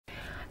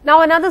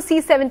Now, another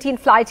C-17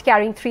 flight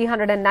carrying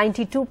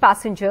 392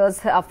 passengers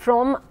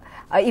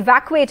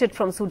evacuated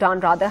from Sudan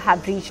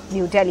have reached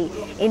New Delhi.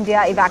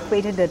 India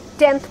evacuated the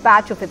 10th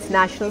batch of its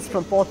nationals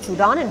from Port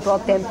Sudan and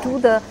brought them to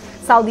the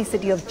Saudi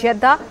city of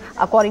Jeddah,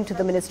 according to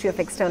the Ministry of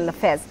External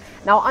Affairs.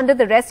 Now, under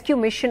the rescue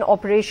mission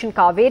Operation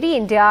Kaveri,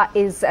 India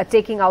is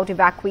taking out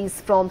evacuees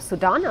from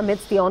Sudan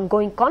amidst the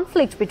ongoing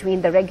conflict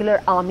between the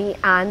regular army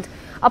and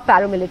a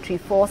paramilitary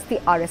force, the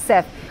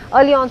RSF.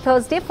 Early on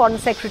Thursday, Foreign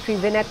Secretary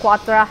Vinay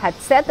Kwatra had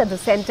said that the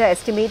centre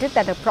estimated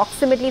that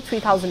approximately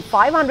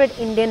 3,500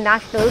 Indian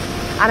nationals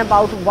and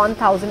about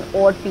 1,000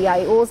 odd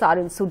PIOs are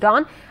in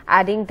Sudan,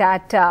 adding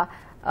that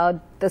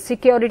the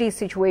security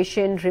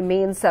situation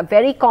remains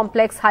very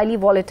complex, highly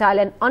volatile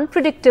and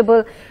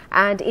unpredictable,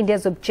 and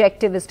India's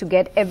objective is to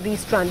get every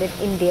stranded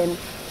Indian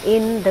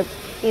in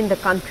the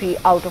country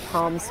out of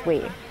harm's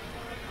way.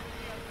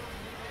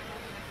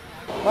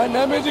 My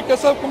name is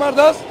Keshav Kumar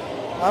Das.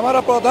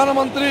 हमारा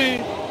प्रधानमंत्री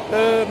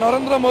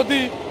नरेंद्र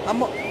मोदी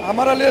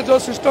हमारा लिए जो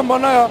system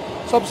बनाया,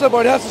 सबसे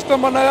बढ़िया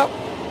system बनाया,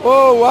 वो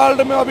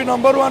वर्ल्ड में अभी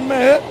नंबर 1 में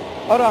है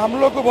और हम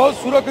लोग को बहुत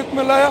सुरक्षित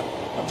में लाया।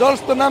 जल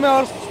सेना में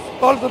और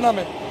स्थल सेना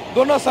में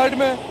दोनों साइड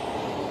में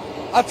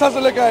अच्छा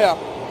से लेके आया।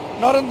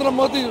 नरेंद्र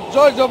मोदी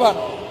जय जवान,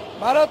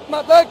 भारत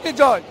माता की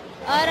जय।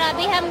 और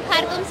अभी हम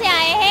खारतूम से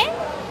आए हैं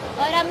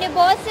और हमने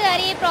बहुत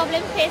सारी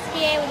प्रॉब्लम फेस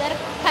किए उधर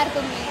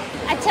खारतूम में।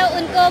 अच्छा,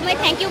 उनको मैं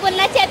थैंक यू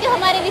बोलना चाहती हूँ।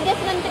 हमारे विदेश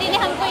मंत्री ने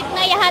हमको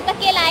इतना यहाँ तक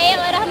के लाए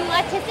और हम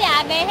अच्छे से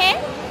आ गए हैं,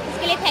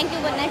 इसके लिए थैंक यू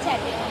बोलना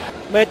चाहती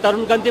हूँ। मैं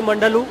तरुण कांति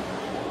मंडल हूँ,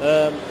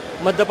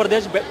 मध्य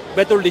प्रदेश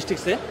बैतूल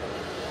डिस्ट्रिक्ट से।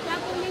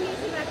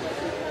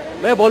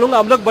 मैं बोलूँगा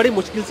हम लोग बड़ी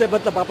मुश्किल से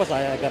मतलब वापस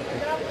आया है घर पे।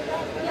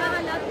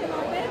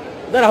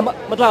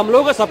 इधर हम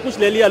लोगों का सब कुछ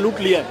ले लिया, लूट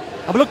लिया।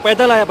 हम लोग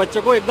पैदल आया,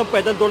 बच्चों को एकदम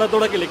पैदल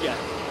दौड़ा के लेके आए।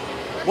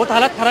 बहुत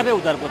हालत खराब है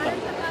उधर को।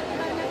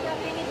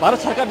 भारत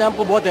सरकार ने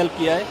हमको बहुत हेल्प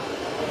किया है,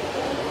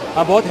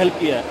 हाँ बहुत हेल्प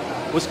किया है,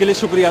 उसके लिए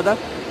शुक्रिया अदा।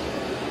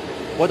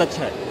 बहुत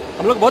अच्छा है,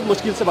 हम लोग बहुत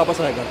मुश्किल से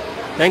वापस आएगा।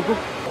 Thank you.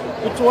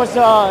 It was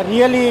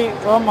really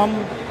from हम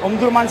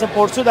उमदुरमान से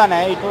पोर्ट सुदान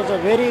है। It was a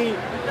very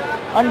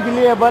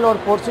unbelievable. और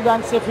पोर्ट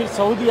सुदान से फिर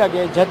सऊदी आ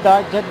गए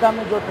जद्दा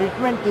में जो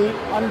ट्रीटमेंट थी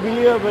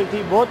अनबिलीवेबल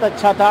थी, बहुत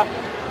अच्छा था।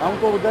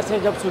 हमको उधर से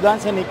जब सुदान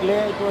से निकले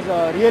इट वॉज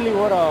रियली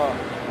और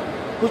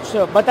कुछ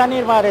बता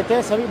नहीं पा रहे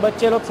थे। सभी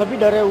बच्चे लोग सभी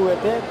डरे हुए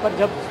थे, पर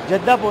जब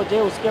जद्दा पहुँचे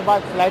उसके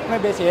बाद फ्लाइट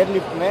में बेस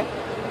एयरलिफ्ट में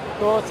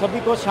तो सभी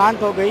को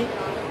शांत हो गई।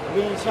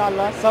 अभी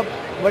इंशाल्लाह सब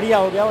बढ़िया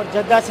हो गया और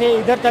जद्दा से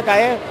इधर तक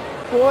आए,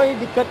 कोई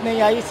दिक्कत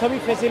नहीं आई। सभी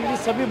फैसिलिटी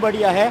सभी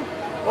बढ़िया है।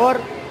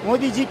 और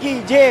मोदी जी की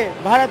जय,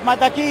 भारत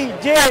माता की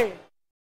जय।